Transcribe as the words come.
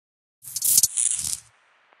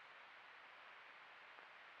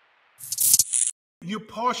You're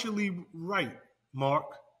partially right, Mark.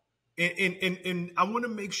 And I want to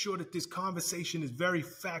make sure that this conversation is very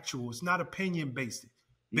factual. It's not opinion based.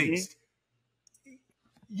 Mm-hmm.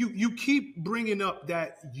 You keep bringing up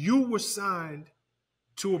that you were signed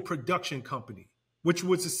to a production company, which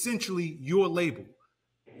was essentially your label.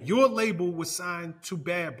 Your label was signed to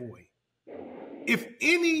Bad Boy. If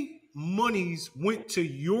any monies went to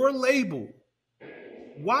your label,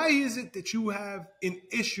 why is it that you have an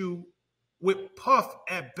issue with Puff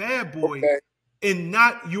at Bad Boy Okay. and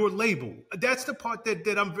not your label? That's the part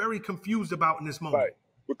that I'm very confused about in this moment. Right.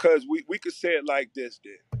 Because we could say it like this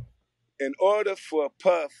then. In order for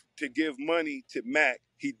Puff to give money to Mac,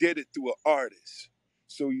 he did it through an artist.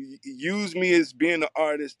 So he used me as being an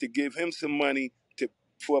artist to give him some money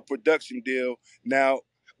for a production deal. Now,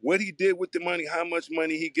 what he did with the money, how much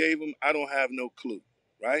money he gave him, I don't have no clue,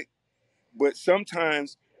 right? But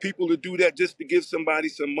sometimes people will do that just to give somebody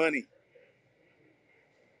some money.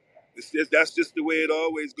 That's just the way it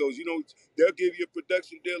always goes. You know, they'll give you a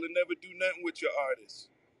production deal and never do nothing with your artist.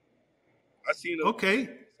 I seen them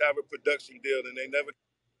have a production deal and they never.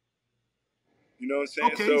 You know what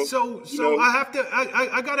I'm saying? Okay, so I have to.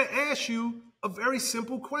 I gotta ask you a very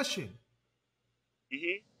simple question.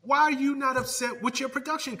 Mm-hmm. Why are you not upset with your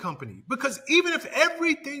production company? Because even if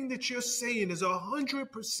everything that you're saying is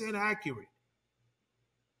 100% accurate,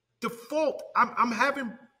 the fault I'm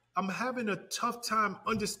having a tough time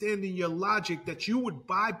understanding your logic that you would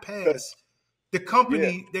bypass the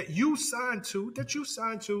company that you signed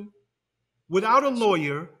to without a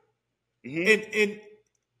lawyer and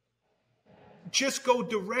just go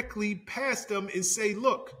directly past them and say,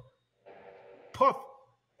 look, Puff,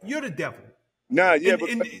 you're the devil. Nah, yeah,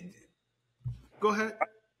 go ahead.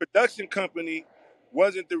 Production company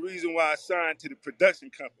wasn't the reason why I signed to the production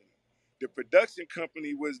company. The production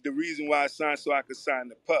company was the reason why I signed so I could sign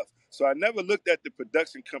the Puff. So I never looked at the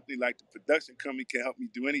production company like the production company can help me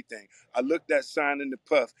do anything. I looked at signing the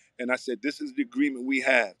Puff and I said, this is the agreement we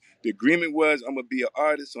have. The agreement was I'm going to be an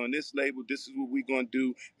artist on this label. This is what we're going to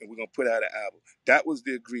do. And we're going to put out an album. That was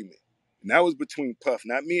the agreement. And that was between Puff,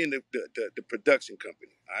 not me and the production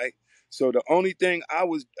company. All right. So the only thing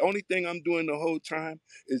I'm doing the whole time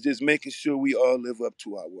is just making sure we all live up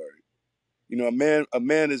to our word. You know, a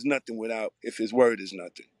man is nothing if his word is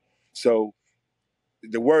nothing. So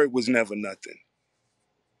the word was never nothing.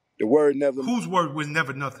 The word never. Whose word was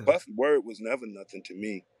never nothing? Puff's word was never nothing to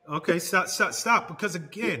me. Okay, stop. Because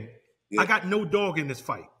again, I got no dog in this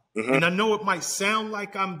fight. And I know it might sound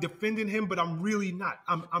like I'm defending him, but I'm really not.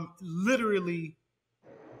 I'm literally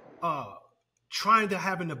trying to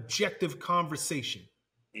have an objective conversation.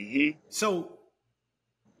 So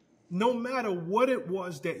no matter what it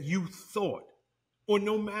was that you thought, or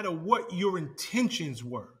no matter what your intentions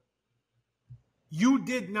were, you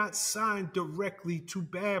did not sign directly to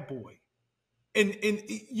Bad Boy. And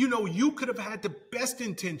you know, you could have had the best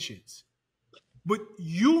intentions, but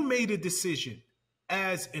you made a decision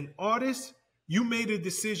as an artist, you made a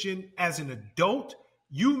decision as an adult,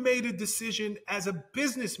 you made a decision as a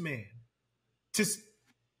businessman to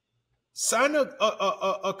sign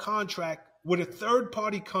a contract with a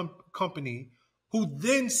third-party company who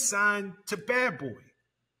then signed to Bad Boy.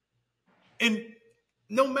 And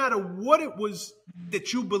no matter what it was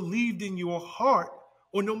that you believed in your heart,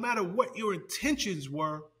 or no matter what your intentions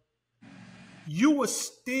were, you were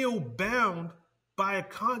still bound by a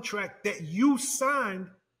contract that you signed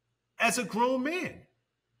as a grown man.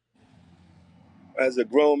 As a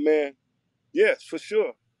grown man, yes, for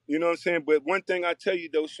sure. You know what I'm saying? But one thing I tell you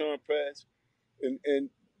though, Sean Prez, and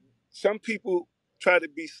some people try to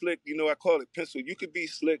be slick, you know, I call it pencil. You could be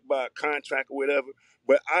slick by a contract or whatever,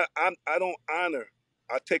 but I don't honor.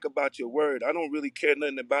 I take about your word. I don't really care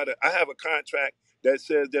nothing about it. I have a contract that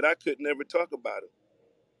says that I could never talk about it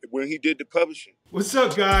when he did the publishing. What's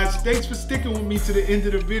up, guys? Thanks for sticking with me to the end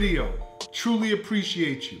of the video. Truly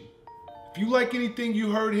appreciate you. If you like anything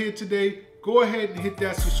you heard here today, go ahead and hit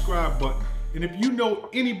that subscribe button. And if you know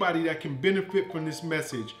anybody that can benefit from this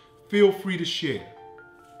message, feel free to share.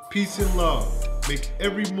 Peace and love. Make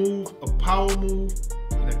every move a power move,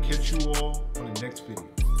 and I'll catch you all on the next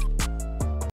video.